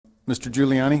Mr.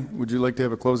 Giuliani, would you like to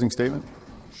have a closing statement?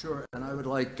 Sure, and I would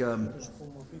like Jenna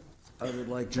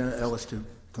Ellis to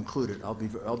conclude it.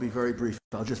 I'll be very brief.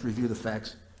 I'll just review the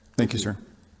facts. Thank you, sir.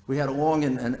 We had a long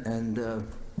and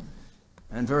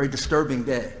very disturbing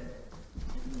day.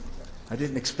 I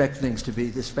didn't expect things to be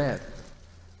this bad,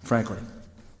 frankly.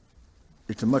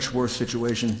 It's a much worse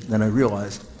situation than I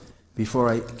realized before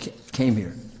I came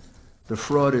here. The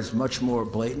fraud is much more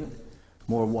blatant,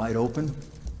 more wide open.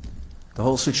 The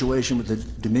whole situation with the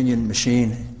Dominion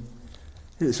machine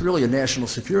is really a national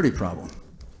security problem.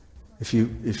 If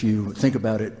you think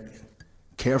about it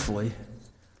carefully,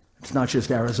 it's not just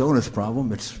Arizona's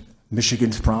problem, it's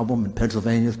Michigan's problem and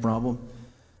Pennsylvania's problem,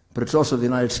 but it's also the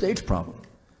United States problem,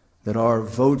 that our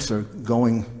votes are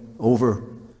going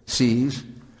overseas,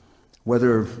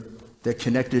 whether they're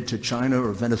connected to China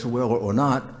or Venezuela or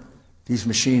not. These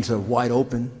machines are wide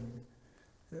open.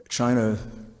 China,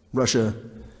 Russia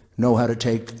know how to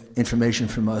take information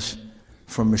from us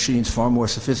from machines far more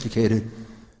sophisticated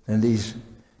than these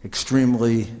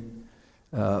extremely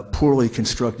poorly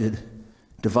constructed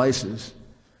devices.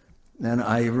 And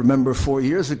I remember 4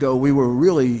 years ago, we were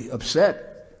really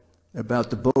upset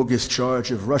about the bogus charge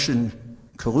of Russian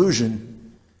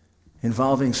collusion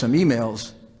involving some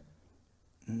emails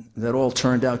that all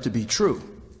turned out to be true.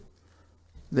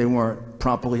 They weren't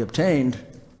properly obtained,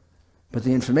 but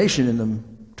the information in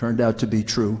them turned out to be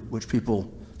true, which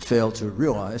people failed to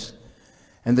realize.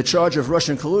 And the charge of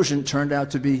Russian collusion turned out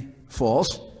to be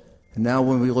false. And now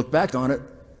when we look back on it,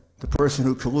 the person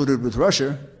who colluded with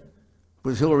Russia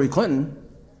was Hillary Clinton,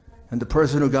 and the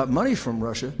person who got money from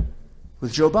Russia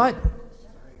was Joe Biden.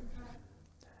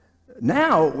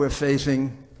 Now we're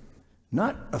facing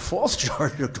not a false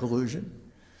charge of collusion,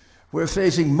 we're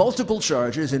facing multiple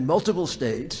charges in multiple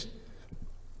states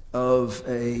of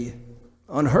a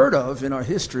unheard of in our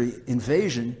history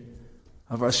invasion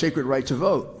of our sacred right to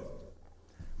vote.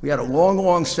 We had a long,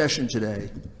 long session today,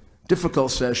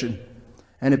 difficult session,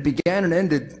 and it began and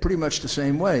ended pretty much the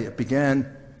same way. It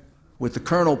began with the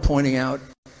colonel pointing out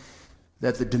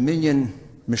that the Dominion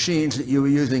machines that you were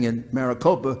using in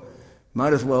Maricopa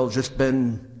might as well just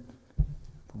been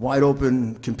wide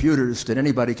open computers that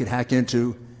anybody could hack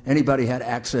into, anybody had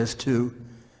access to.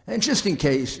 And just in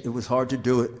case it was hard to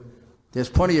do it, there's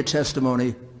plenty of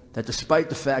testimony that despite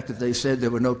the fact that they said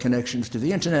there were no connections to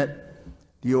the internet,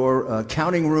 your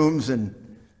counting rooms and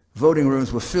voting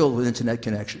rooms were filled with internet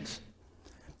connections.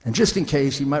 And just in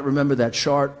case, you might remember that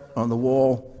chart on the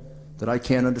wall that I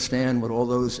can't understand with all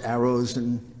those arrows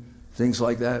and things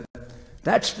like that.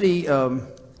 That's the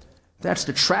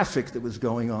traffic that was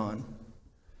going on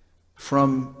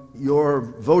from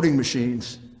your voting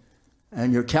machines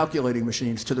and your calculating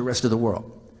machines to the rest of the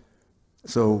world.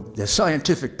 So there's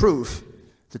scientific proof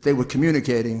that they were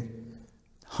communicating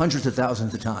hundreds of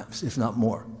thousands of times, if not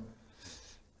more,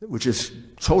 which is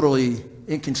totally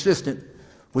inconsistent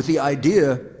with the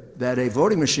idea that a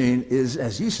voting machine is,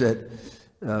 as you said,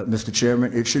 Mr.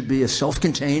 Chairman, it should be a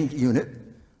self-contained unit.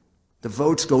 The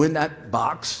votes go in that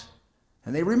box,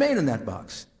 and they remain in that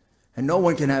box. And no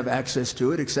one can have access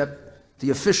to it except the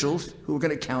officials who are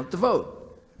going to count the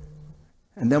vote.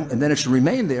 And then it should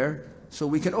remain there so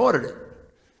we can audit it.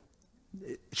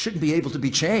 It shouldn't be able to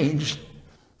be changed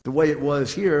the way it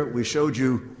was here. We showed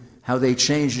you how they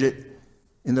changed it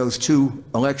in those 2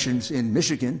 elections in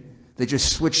Michigan. They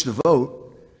just switched the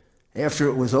vote after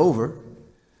it was over.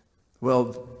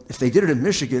 Well, if they did it in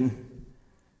Michigan,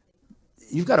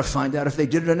 you've got to find out if they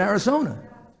did it in Arizona.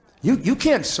 You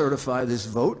can't certify this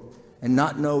vote and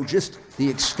not know just the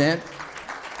extent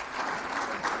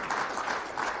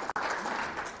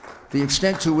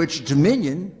to which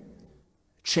Dominion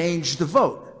changed the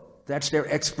vote. That's their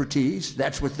expertise.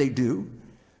 That's what they do.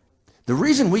 The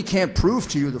reason we can't prove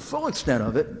to you the full extent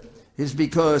of it is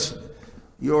because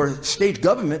your state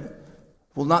government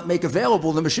will not make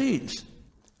available the machines.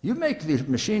 You make the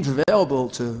machines available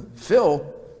to Phil,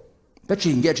 I bet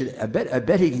he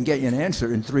can get you an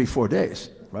answer in 3-4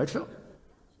 days. Right, Phil?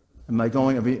 Am I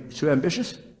too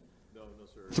ambitious? No,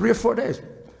 sir. 3 or 4 days.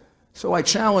 So I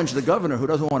challenge the governor who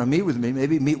doesn't want to meet with me,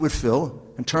 maybe meet with Phil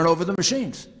and turn over the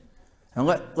machines. And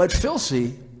let Phil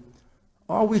see,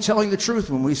 are we telling the truth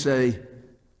when we say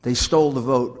they stole the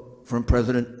vote from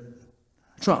President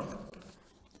Trump?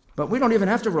 But we don't even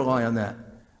have to rely on that.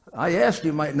 I asked,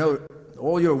 you might know,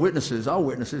 all your witnesses, our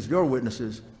witnesses, your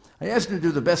witnesses, I asked them to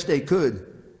do the best they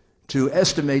could to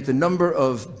estimate the number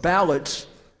of ballots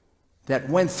that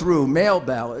went through, mail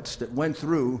ballots that went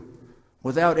through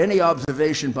without any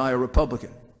observation by a Republican,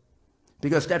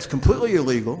 because that's completely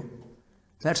illegal.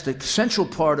 That's the central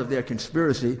part of their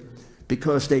conspiracy,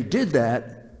 because they did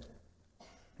that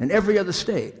in every other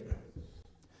state.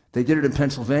 They did it in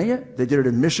Pennsylvania. They did it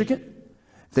in Michigan.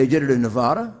 They did it in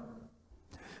Nevada.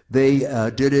 They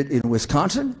did it in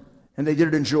Wisconsin. And they did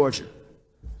it in Georgia.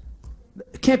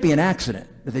 It can't be an accident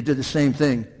that they did the same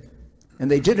thing. And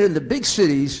they did it in the big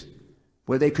cities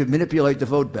where they could manipulate the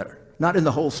vote better, not in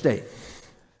the whole state.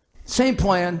 Same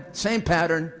plan, same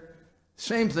pattern,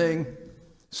 same thing.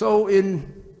 So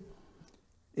in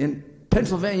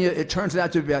Pennsylvania, it turns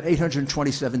out to be about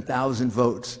 827,000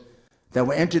 votes that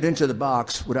were entered into the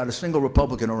box without a single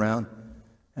Republican around.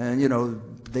 And, you know,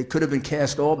 they could have been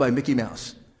cast all by Mickey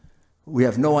Mouse. We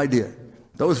have no idea.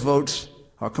 Those votes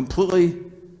are completely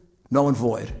null and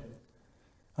void.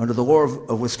 Under the law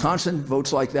of Wisconsin,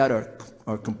 votes like that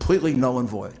are completely null and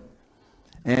void.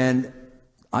 And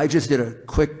I just did a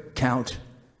quick count.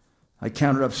 I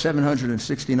counted up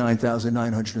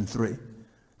 769,903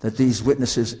 that these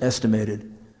witnesses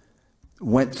estimated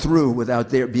went through without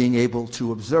their being able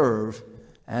to observe,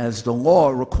 as the law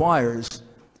requires,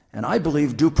 and I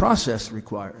believe due process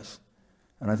requires.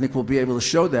 And I think we'll be able to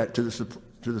show that to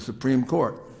the Supreme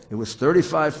Court. It was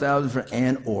 35,000 for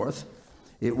Ann Orth.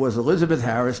 It was Elizabeth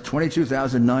Harris,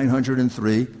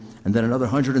 22,903, and then another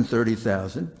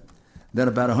 130,000. Then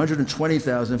about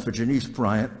 120,000 for Janice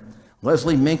Bryant.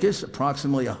 Leslie Minkus,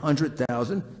 approximately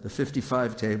 100,000, the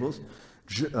 55 tables.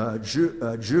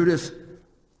 Judith,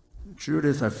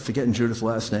 I'm forgetting Judith's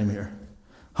last name here,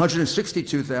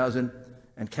 162,000,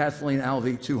 and Kathleen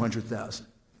Alvey, 200,000.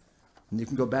 And you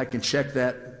can go back and check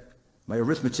that. My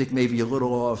arithmetic may be a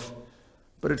little off,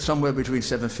 but it's somewhere between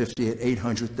 750 and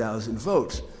 800,000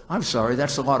 votes. I'm sorry,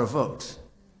 that's a lot of votes.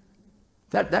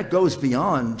 That goes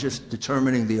beyond just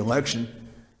determining the election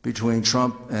between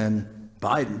Trump and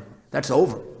Biden. That's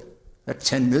over. That's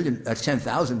 10 million, that's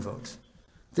 10,000 votes.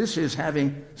 This is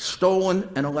having stolen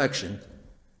an election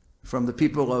from the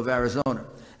people of Arizona.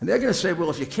 And they're going to say, well,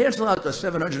 if you cancel out the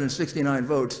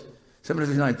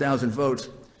 769,000 votes,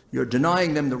 you're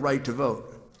denying them the right to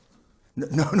vote.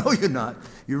 No, you're not.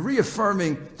 You're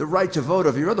reaffirming the right to vote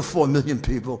of your other 4 million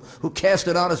people who cast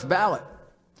an honest ballot.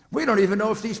 We don't even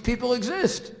know if these people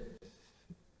exist.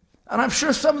 And I'm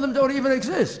sure some of them don't even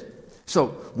exist.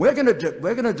 So we're going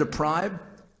to deprive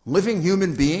living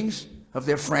human beings of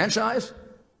their franchise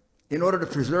in order to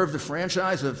preserve the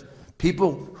franchise of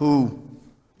people who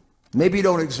maybe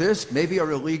don't exist, maybe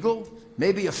are illegal,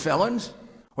 maybe are felons,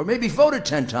 or maybe voted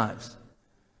 10 times.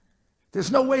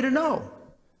 There's no way to know.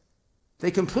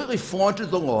 They completely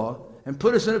flaunted the law and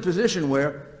put us in a position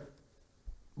where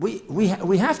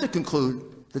we have to conclude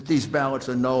that these ballots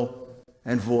are null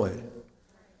and void.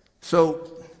 So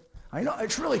I know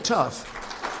it's really tough.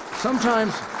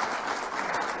 Sometimes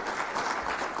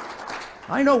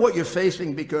I know what you're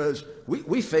facing because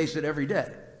we face it every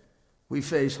day. We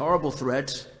face horrible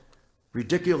threats,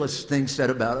 ridiculous things said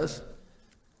about us.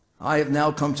 I have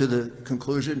now come to the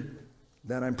conclusion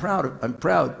that I'm proud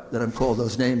that I'm called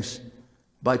those names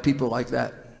by people like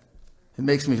that. It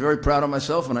makes me very proud of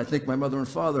myself, and I think my mother and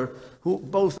father, who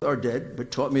both are dead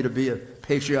but taught me to be a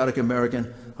patriotic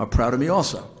American, are proud of me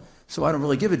also. So I don't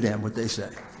really give a damn what they say.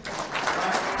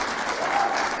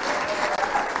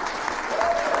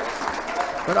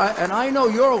 But I know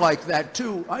you're like that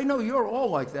too. I know you're all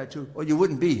like that too, or you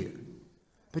wouldn't be here.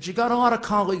 But you got a lot of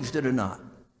colleagues that are not.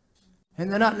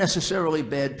 And they're not necessarily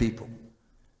bad people.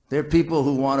 They're people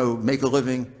who want to make a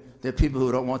living. They're people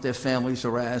who don't want their families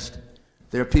harassed.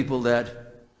 They're people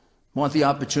that want the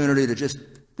opportunity to just,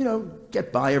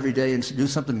 get by every day and do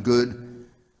something good.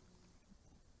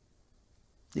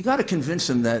 You got to convince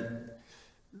them that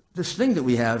this thing that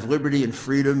we have, liberty and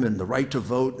freedom and the right to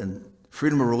vote and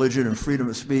freedom of religion and freedom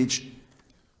of speech,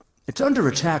 it's under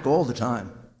attack all the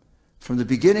time. From the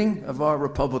beginning of our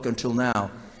republic until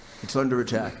now, it's under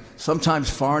attack. Sometimes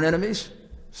foreign enemies,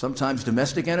 sometimes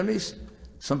domestic enemies,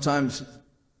 sometimes a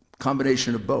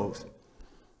combination of both.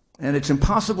 And it's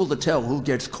impossible to tell who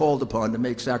gets called upon to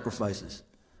make sacrifices.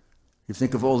 You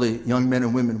think of all the young men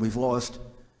and women we've lost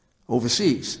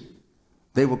overseas.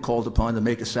 They were called upon to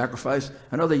make a sacrifice,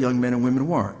 and other young men and women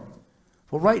weren't.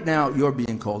 Well, right now, you're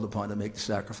being called upon to make the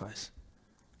sacrifice.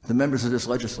 The members of this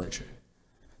legislature.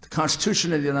 The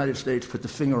Constitution of the United States put the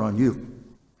finger on you.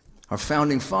 Our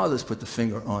founding fathers put the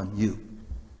finger on you.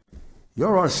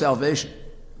 You're our salvation.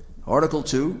 Article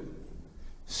 2,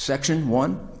 Section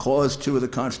 1, Clause 2 of the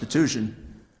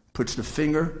Constitution puts the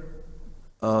finger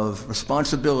of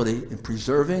responsibility in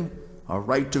preserving our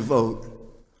right to vote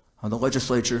on the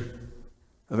legislature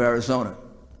of Arizona.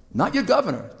 Not your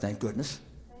governor, thank goodness.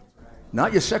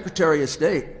 Not your Secretary of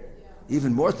State,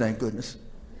 even more thank goodness.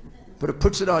 But it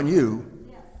puts it on you.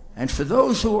 And for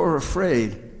those who are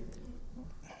afraid,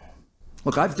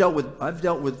 look, I've dealt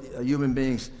with human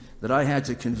beings that I had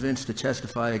to convince to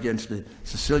testify against the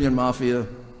Sicilian Mafia.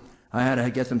 I had to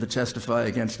get them to testify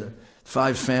against the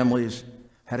 5 families.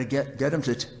 Had to get them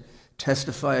to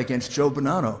testify against Joe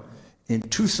Bonanno in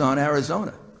Tucson,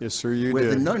 Arizona. Yes, sir, you where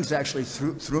did. the nuns actually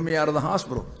threw me out of the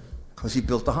hospital because he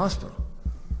built the hospital.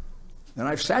 And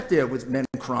I've sat there with men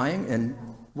crying, and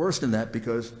worse than that,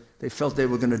 because they felt they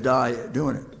were going to die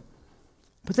doing it.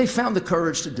 But they found the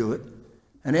courage to do it,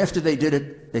 and after they did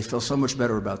it, they felt so much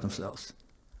better about themselves.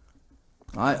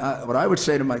 What I would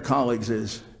say to my colleagues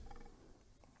is,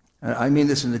 and I mean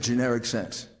this in the generic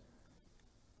sense,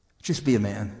 just be a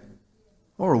man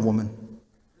or a woman,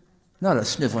 not a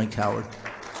sniveling coward.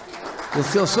 You'll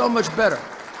feel so much better.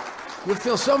 You'll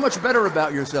feel so much better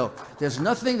about yourself. There's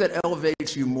nothing that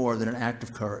elevates you more than an act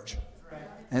of courage.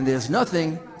 And there's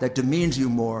nothing that demeans you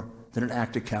more than an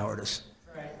act of cowardice.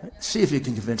 See if you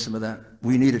can convince them of that.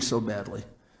 We need it so badly.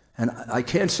 And I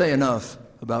can't say enough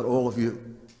about all of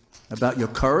you, about your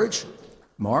courage,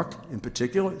 Mark in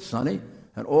particular, Sonny,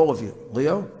 and all of you.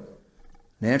 Leo,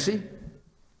 Nancy,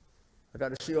 I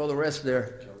got to see all the rest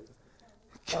there.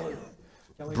 Kelly.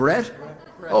 Brett?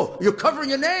 Oh, you're covering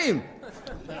your name.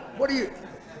 What are you?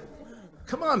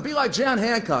 Come on, be like John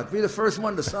Hancock. Be the first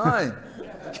one to sign.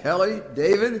 Kelly,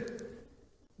 David,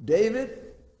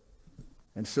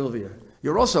 and Sylvia.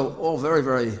 You're also all very,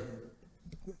 very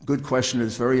good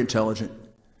questioners, very intelligent,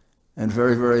 and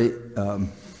very, very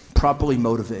properly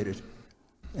motivated.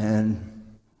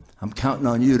 And I'm counting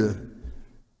on you to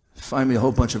find me a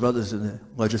whole bunch of others in the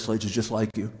legislature just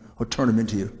like you, or turn them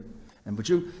into you. And would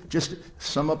you just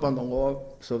sum up on the law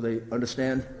so they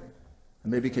understand,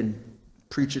 and maybe can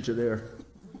preach it to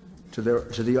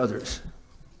the others?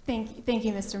 Thank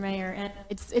you, Mr. Mayor. And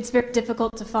it's very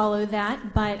difficult to follow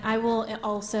that, but I will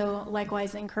also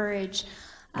likewise encourage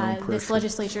this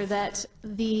legislature that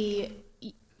the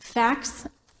facts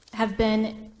have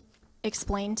been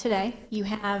explained today. You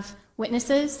have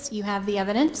witnesses, you have the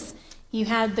evidence, you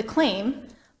had the claim,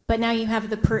 but now you have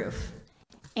the proof.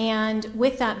 And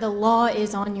with that, the law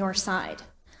is on your side.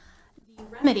 The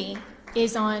remedy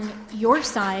is on your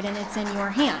side, and it's in your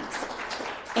hands.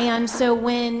 And so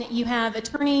when you have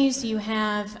attorneys, you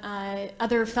have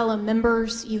other fellow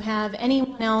members, you have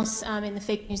anyone else in the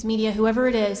fake news media, whoever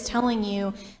it is, telling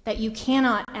you that you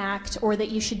cannot act or that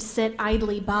you should sit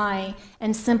idly by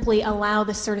and simply allow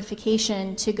the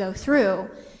certification to go through,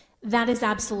 that is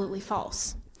absolutely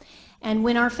false. And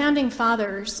when our founding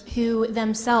fathers, who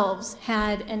themselves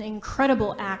had an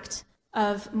incredible act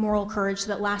of moral courage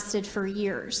that lasted for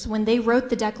years, when they wrote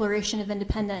the Declaration of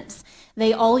Independence,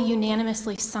 they all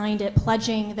unanimously signed it,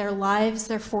 pledging their lives,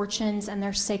 their fortunes, and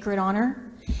their sacred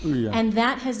honor. Yeah. And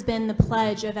that has been the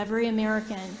pledge of every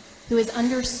American who has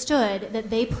understood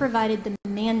that they provided the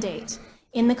mandate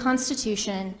in the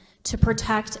Constitution to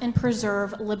protect and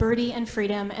preserve liberty and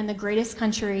freedom in the greatest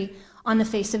country on the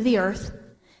face of the earth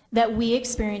that we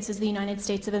experience as the United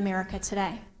States of America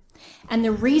today. And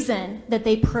the reason that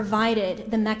they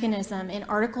provided the mechanism in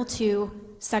Article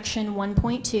 2, Section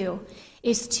 1.2,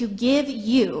 is to give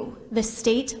you, the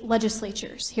state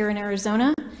legislatures here in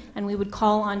Arizona, and we would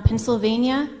call on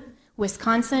Pennsylvania,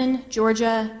 Wisconsin,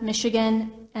 Georgia,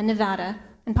 Michigan, and Nevada,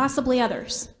 and possibly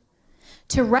others,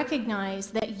 to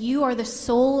recognize that you are the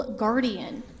sole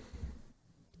guardian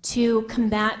to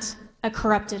combat a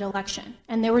corrupted election.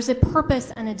 And there was a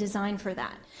purpose and a design for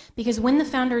that. Because when the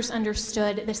founders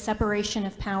understood the separation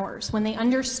of powers, when they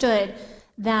understood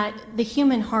that the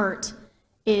human heart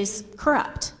is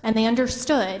corrupt, and they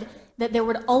understood that there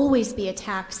would always be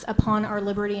attacks upon our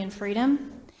liberty and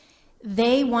freedom,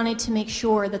 they wanted to make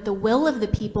sure that the will of the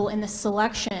people in the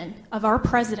selection of our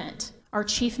president, our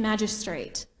chief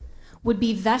magistrate, would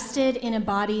be vested in a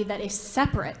body that is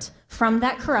separate from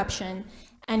that corruption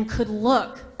and could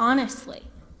look honestly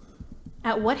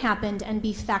at what happened and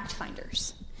be fact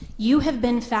finders. You have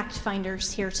been fact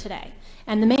finders here today.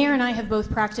 And the mayor and I have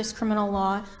both practiced criminal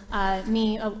law,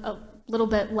 me a little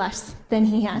bit less than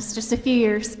he has, just a few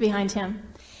years behind him.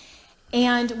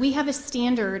 And we have a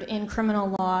standard in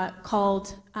criminal law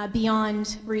called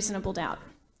beyond reasonable doubt.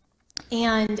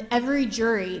 And every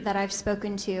jury that I've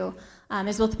spoken to,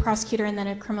 as both a prosecutor and then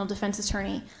a criminal defense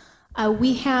attorney,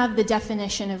 we have the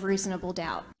definition of reasonable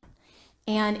doubt.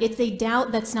 And it's a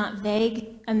doubt that's not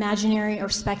vague, imaginary, or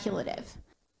speculative,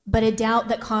 but a doubt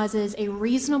that causes a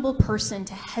reasonable person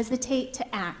to hesitate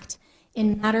to act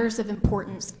in matters of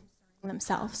importance concerning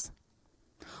themselves.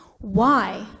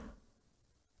 Why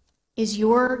is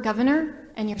your governor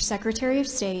and your secretary of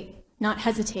state not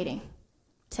hesitating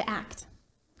to act?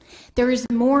 There is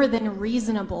more than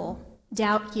reasonable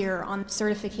doubt here on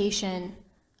certification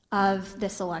of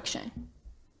this election.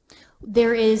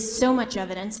 There is so much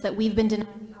evidence that we've been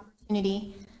denied the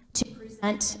opportunity to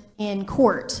present in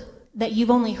court that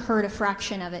you've only heard a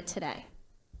fraction of it today.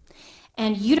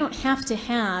 And you don't have to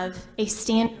have a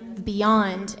standard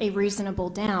beyond a reasonable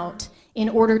doubt in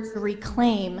order to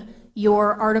reclaim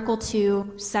your Article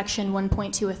 2, Section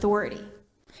 1.2 authority.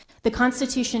 The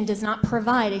Constitution does not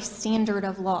provide a standard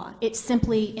of law. It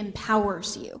simply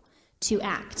empowers you to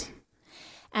act.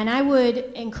 And I would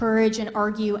encourage and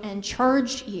argue and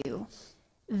charge you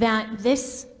that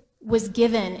this was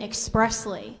given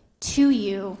expressly to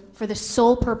you for the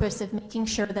sole purpose of making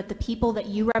sure that the people that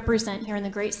you represent here in the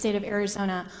great state of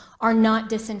Arizona are not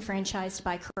disenfranchised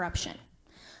by corruption.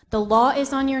 The law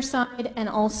is on your side, and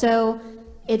also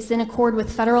it's in accord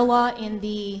with federal law in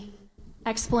the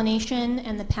explanation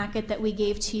and the packet that we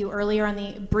gave to you earlier on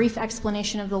the brief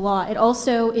explanation of the law. It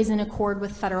also is in accord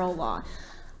with federal law.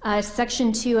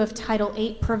 Section 2 of Title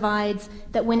 8 provides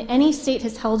that when any state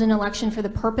has held an election for the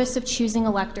purpose of choosing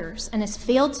electors and has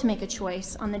failed to make a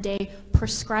choice on the day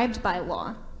prescribed by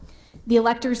law, the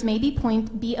electors may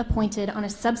be appointed on a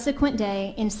subsequent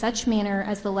day in such manner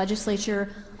as the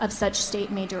legislature of such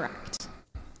state may direct.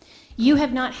 You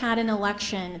have not had an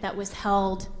election that was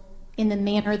held in the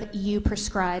manner that you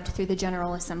prescribed through the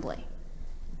General Assembly.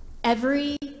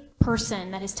 Every person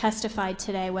that has testified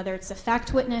today, whether it's a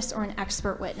fact witness or an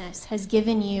expert witness, has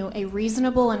given you a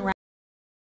reasonable and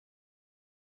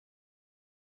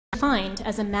find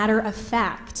as a matter of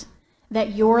fact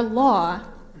that your law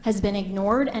has been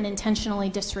ignored and intentionally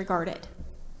disregarded.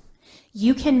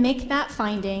 You can make that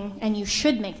finding, and you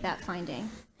should make that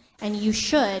finding, and you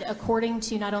should, according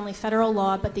to not only federal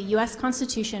law, but the U.S.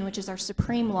 Constitution, which is our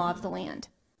supreme law of the land,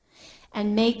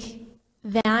 and make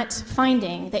that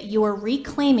finding that you are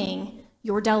reclaiming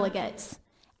your delegates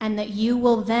and that you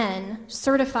will then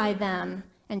certify them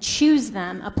and choose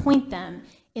them, appoint them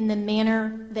in the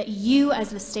manner that you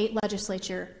as the state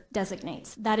legislature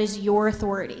designates. That is your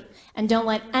authority. And don't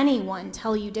let anyone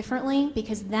tell you differently,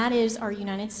 because that is our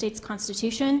United States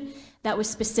Constitution that was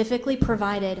specifically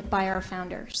provided by our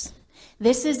founders.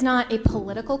 This is not a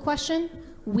political question.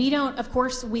 We don't, of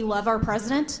course, we love our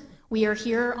president. We are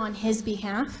here on his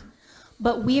behalf.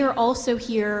 But we are also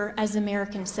here as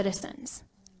American citizens.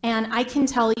 And I can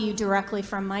tell you directly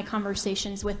from my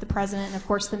conversations with the president, and of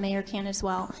course the mayor can as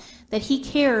well, that he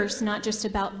cares not just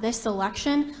about this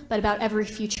election, but about every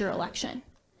future election.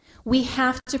 We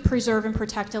have to preserve and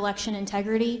protect election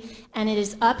integrity, and it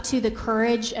is up to the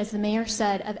courage, as the mayor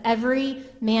said, of every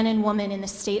man and woman in the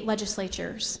state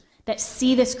legislatures that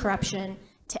see this corruption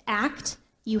to act.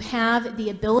 You have the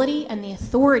ability and the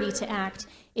authority to act.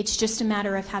 It's just a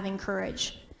matter of having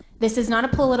courage. This is not a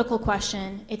political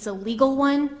question. It's a legal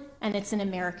one, and it's an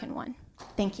American one.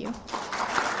 Thank you.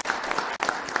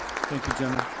 Thank you,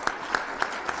 Jenna.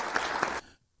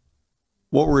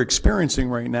 What we're experiencing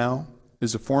right now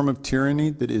is a form of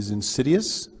tyranny that is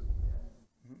insidious.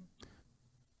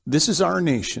 This is our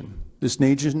nation. This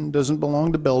nation doesn't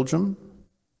belong to Belgium,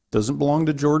 doesn't belong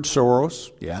to George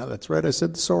Soros. Yeah, that's right, I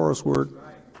said the Soros word.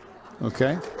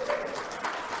 Okay?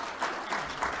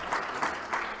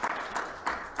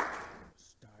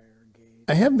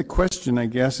 I have the question, I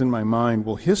guess, in my mind,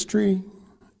 will history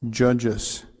judge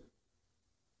us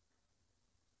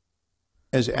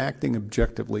as acting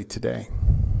objectively today?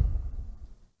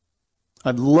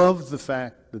 I love the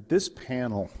fact that this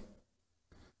panel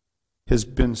has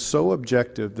been so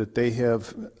objective that they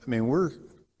have, I mean, we're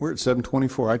at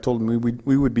 7:24. I told them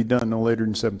we would be done no later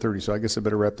than 7:30, so I guess I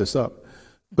better wrap this up.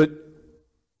 But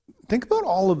think about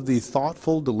all of the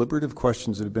thoughtful, deliberative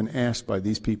questions that have been asked by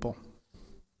these people.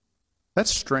 That's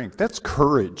strength. That's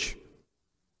courage.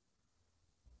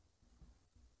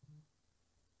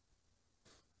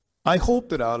 I hope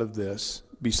that out of this,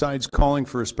 besides calling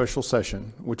for a special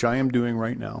session, which I am doing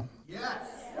right now, yes.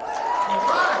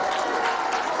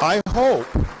 I hope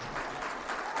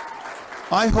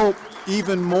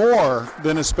even more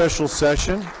than a special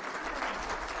session,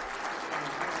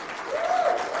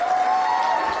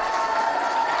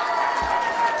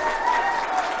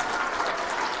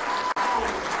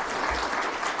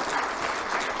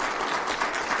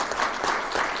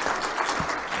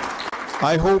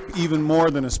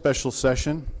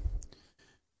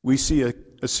 we see a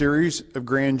series of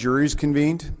grand juries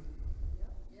convened.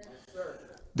 Yes, sir.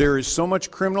 There is so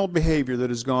much criminal behavior that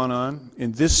has gone on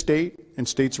in this state and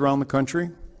states around the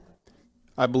country.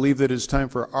 I believe that it's time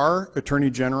for our Attorney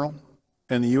General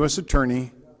and the U.S.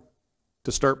 Attorney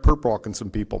to start perp walking some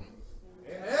people.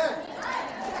 Amen.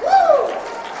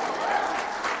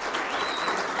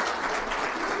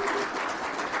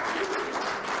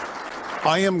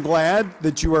 I am glad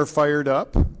that you are fired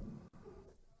up.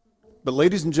 But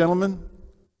ladies and gentlemen,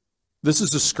 this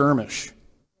is a skirmish.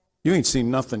 You ain't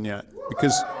seen nothing yet,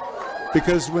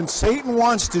 because when Satan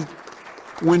wants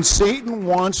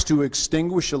to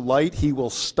extinguish a light, he will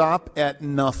stop at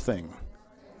nothing.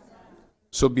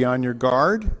 So be on your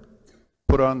guard,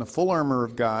 put on the full armor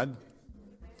of God,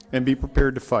 and be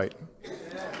prepared to fight.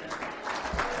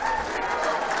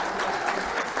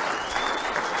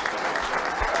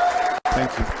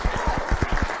 Thank you.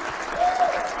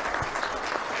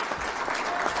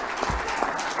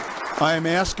 I am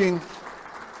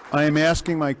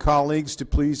asking my colleagues to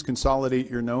please consolidate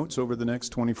your notes over the next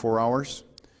 24 hours.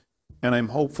 And I'm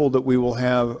hopeful that we will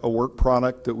have a work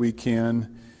product that we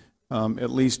can at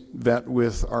least vet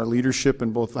with our leadership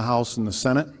in both the House and the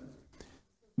Senate.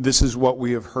 This is what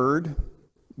we have heard.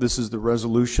 This is the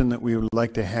resolution that we would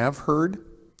like to have heard.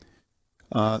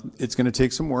 It's going to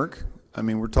take some work. I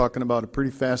mean, we're talking about a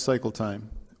pretty fast cycle time,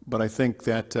 but I think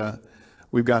that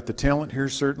we've got the talent here,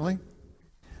 certainly,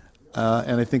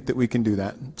 and I think that we can do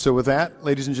that. So with that,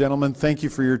 ladies and gentlemen, thank you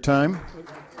for your time.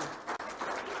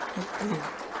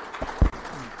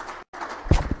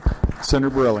 Senator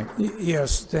Borelli.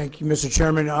 Yes, thank you, Mr.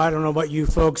 Chairman. I don't know about you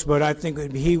folks, but I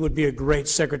think he would be a great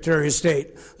Secretary of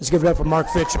State. Let's give it up for Mark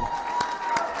Fitcham.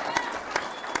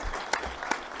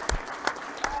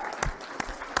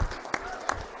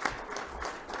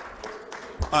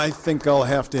 I think I'll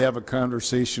have to have a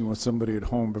conversation with somebody at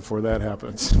home before that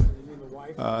happens.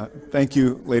 Thank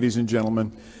you, ladies and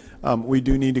gentlemen. We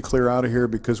do need to clear out of here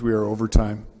because we are over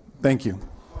time. Thank you.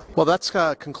 Well, that's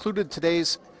concluded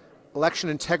today's election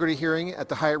integrity hearing at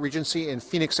the Hyatt Regency in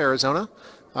Phoenix, Arizona.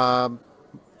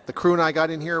 The crew and I got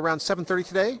in here around 7:30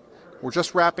 today. We're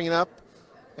just wrapping it up,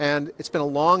 and it's been a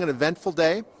long and eventful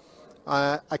day.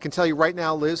 I can tell you right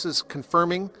now, Liz is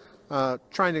confirming,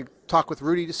 trying to talk with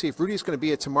Rudy to see if Rudy is going to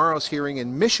be at tomorrow's hearing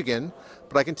in Michigan.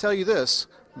 But I can tell you this,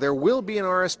 there will be an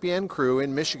RSBN crew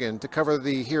in Michigan to cover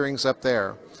the hearings up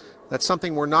there. That's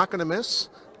something we're not going to miss,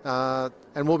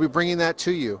 and we'll be bringing that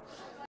to you.